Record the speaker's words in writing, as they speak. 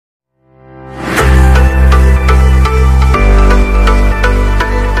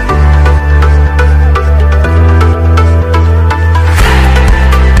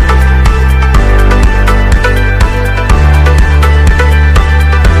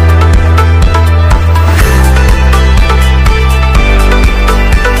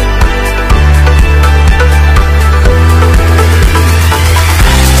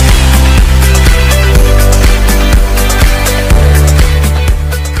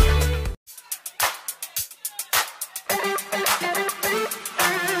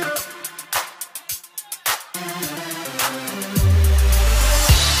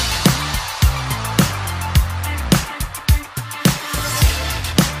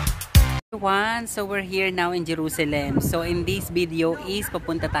Everyone, so we're here now in Jerusalem. So in this video is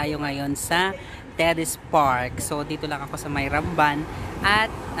papunta tayo ngayon sa Kollek Park. So dito lang ako sa may Ramban at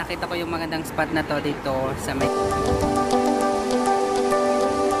nakita ko yung magandang spot na to dito sa may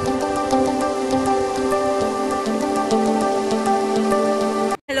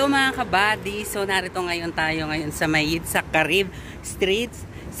Hello mga kabady. So narito ngayon tayo sa may Karib Street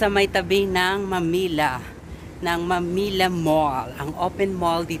sa may tabi ng Mamila Mall, ang open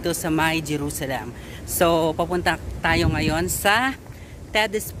mall dito sa may Jerusalem. So, papunta tayo ngayon sa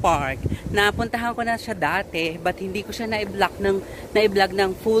Kollek Park. Napuntahan ko na siya dati, but hindi ko siya na-vlog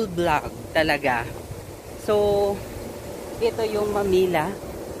ng full vlog talaga. So, ito yung Mamila.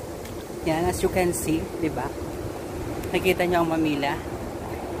 Yan, as you can see, di ba? Nakita niyo ang Mamila.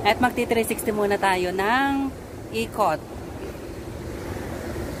 At magti 360 muna tayo ng ikot.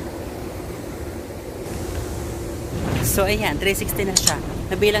 So, ayan, 360 na siya.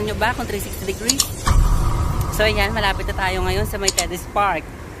 Nabilang nyo ba kung 360 degrees? So, ayan, malapit na tayo ngayon sa may Kollek Park.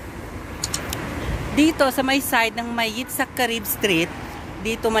 Dito, sa may side ng may Karib Street,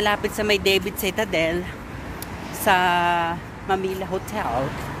 dito malapit sa may David Citadel, sa Mamila Hotel,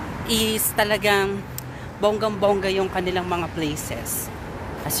 is talagang bonggang-bongga yung kanilang mga places.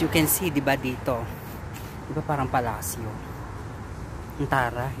 As you can see, di ba dito? Di ba parang palasyo? Ang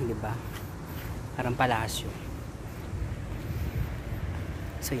tara, di ba? Parang palasyo.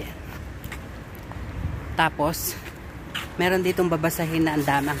 So, yan. Tapos, meron ditong babasahin na ang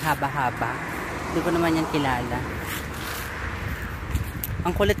damang haba-haba. Hindi ko naman yan kilala.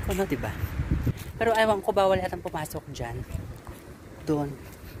 Ang kulit ko, no, diba? Pero ewan ko, bawal yatang pumasok dyan. Doon.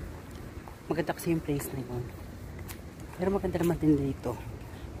 Maganda kasi yung place na yun. Pero maganda naman din dito.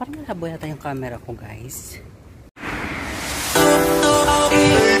 Parang malabo yata yung camera ko, guys.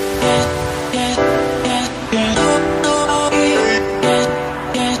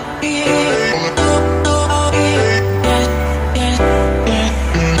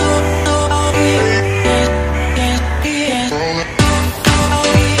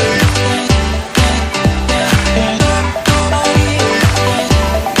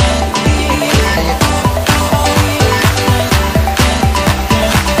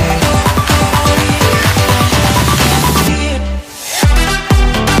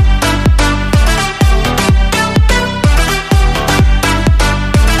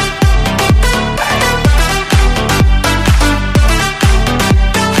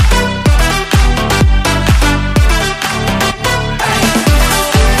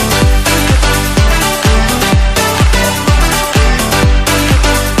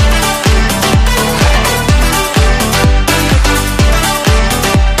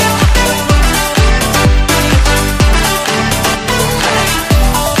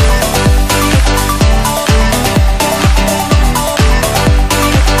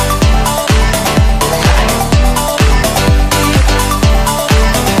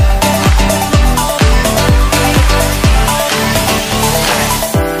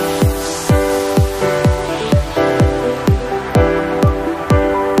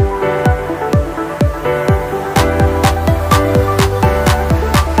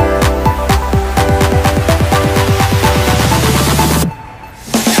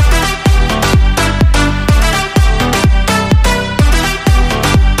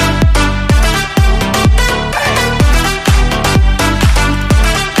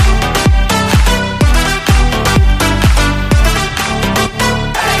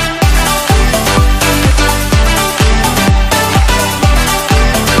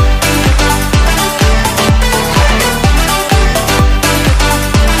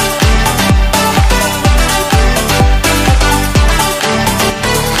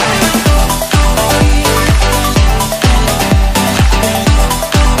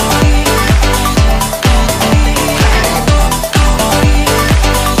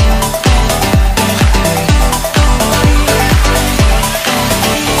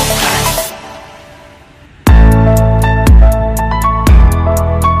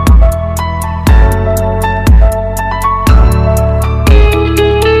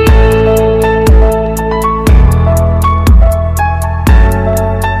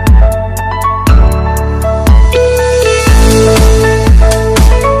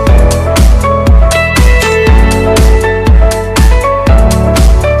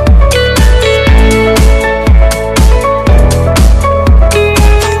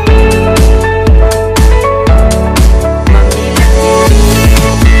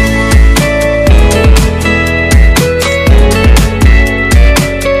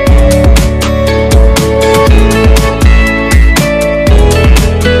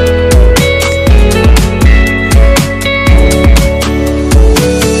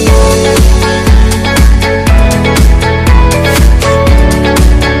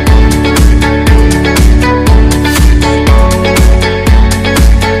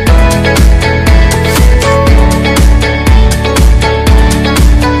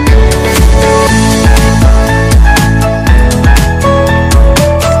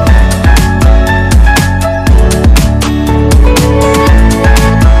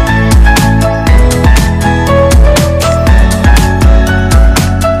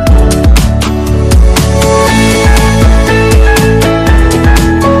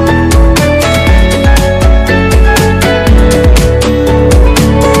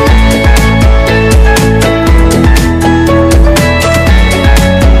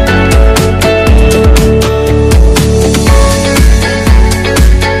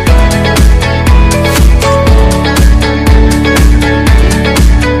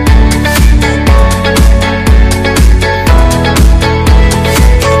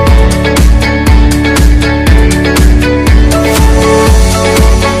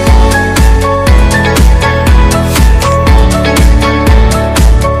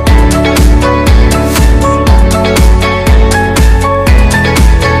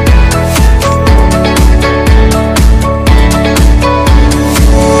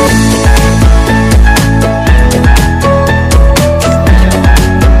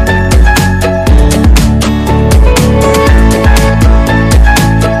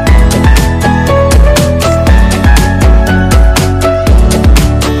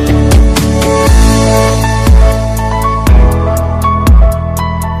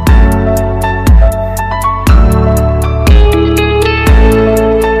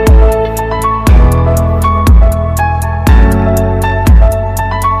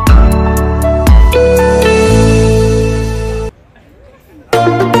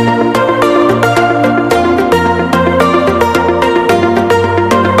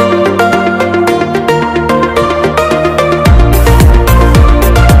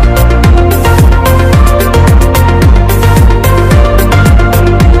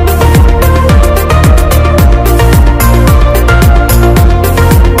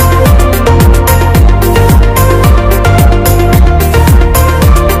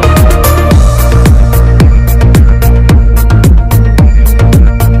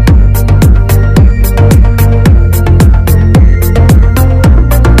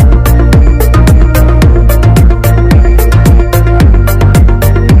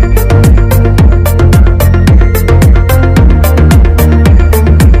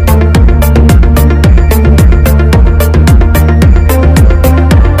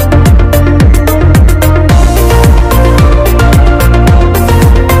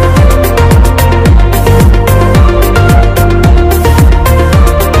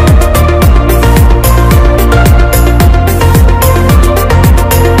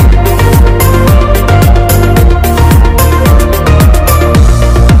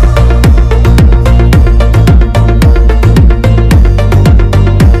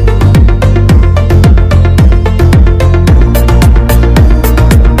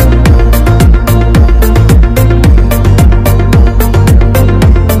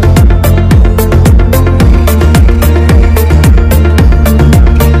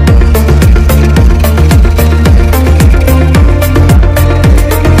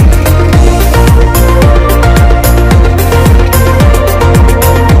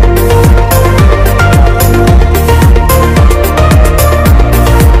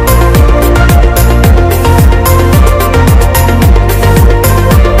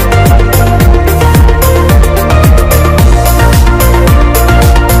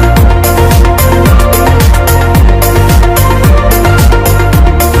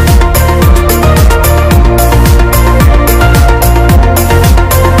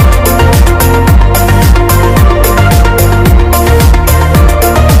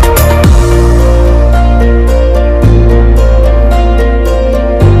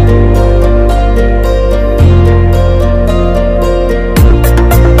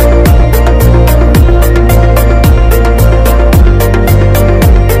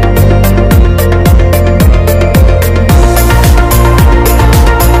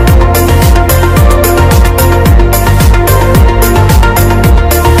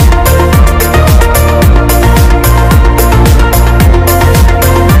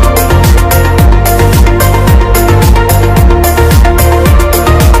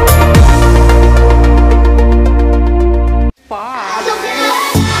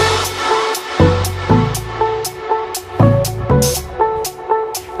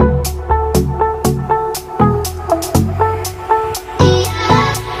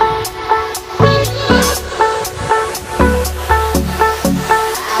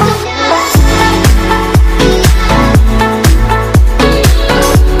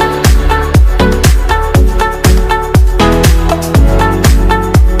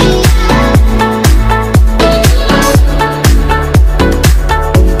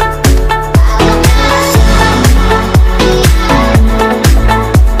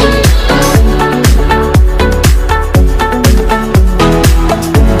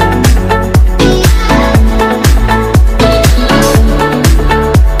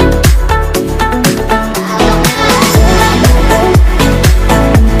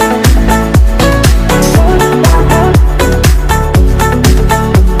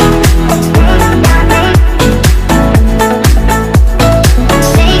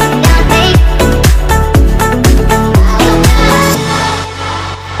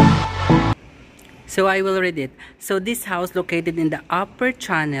 So I will read it. So this house located in the upper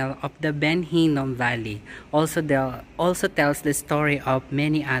channel of the Ben Hinnom Valley also tells the story of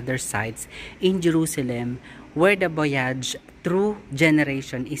many other sites in Jerusalem where the voyage through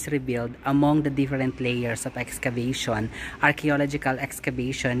generation is revealed among the different layers of excavation. Archaeological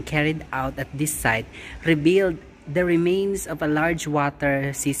excavation carried out at this site revealed the remains of a large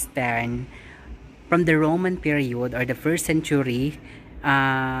water cistern from the Roman period or the 1st century,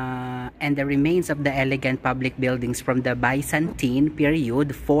 and the remains of the elegant public buildings from the Byzantine period,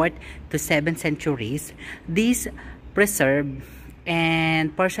 4th to 7th centuries. This preserved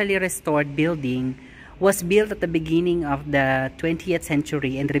and partially restored building was built at the beginning of the 20th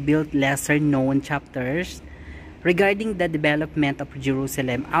century and revealed lesser known chapters regarding the development of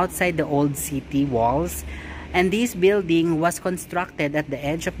Jerusalem outside the old city walls. And this building was constructed at the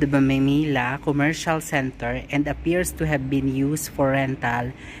edge of the Bamimila Commercial Center and appears to have been used for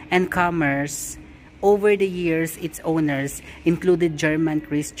rental and commerce. Over the years, its owners included German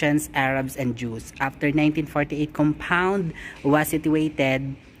Christians, Arabs, and Jews. After 1948, compound was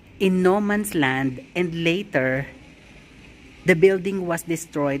situated in no man's land, and later the building was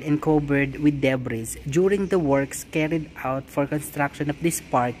destroyed and covered with debris during the works carried out for construction of this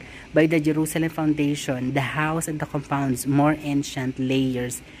park by the Jerusalem Foundation. The house and the compound's more ancient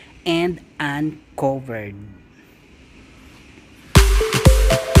layers and uncovered.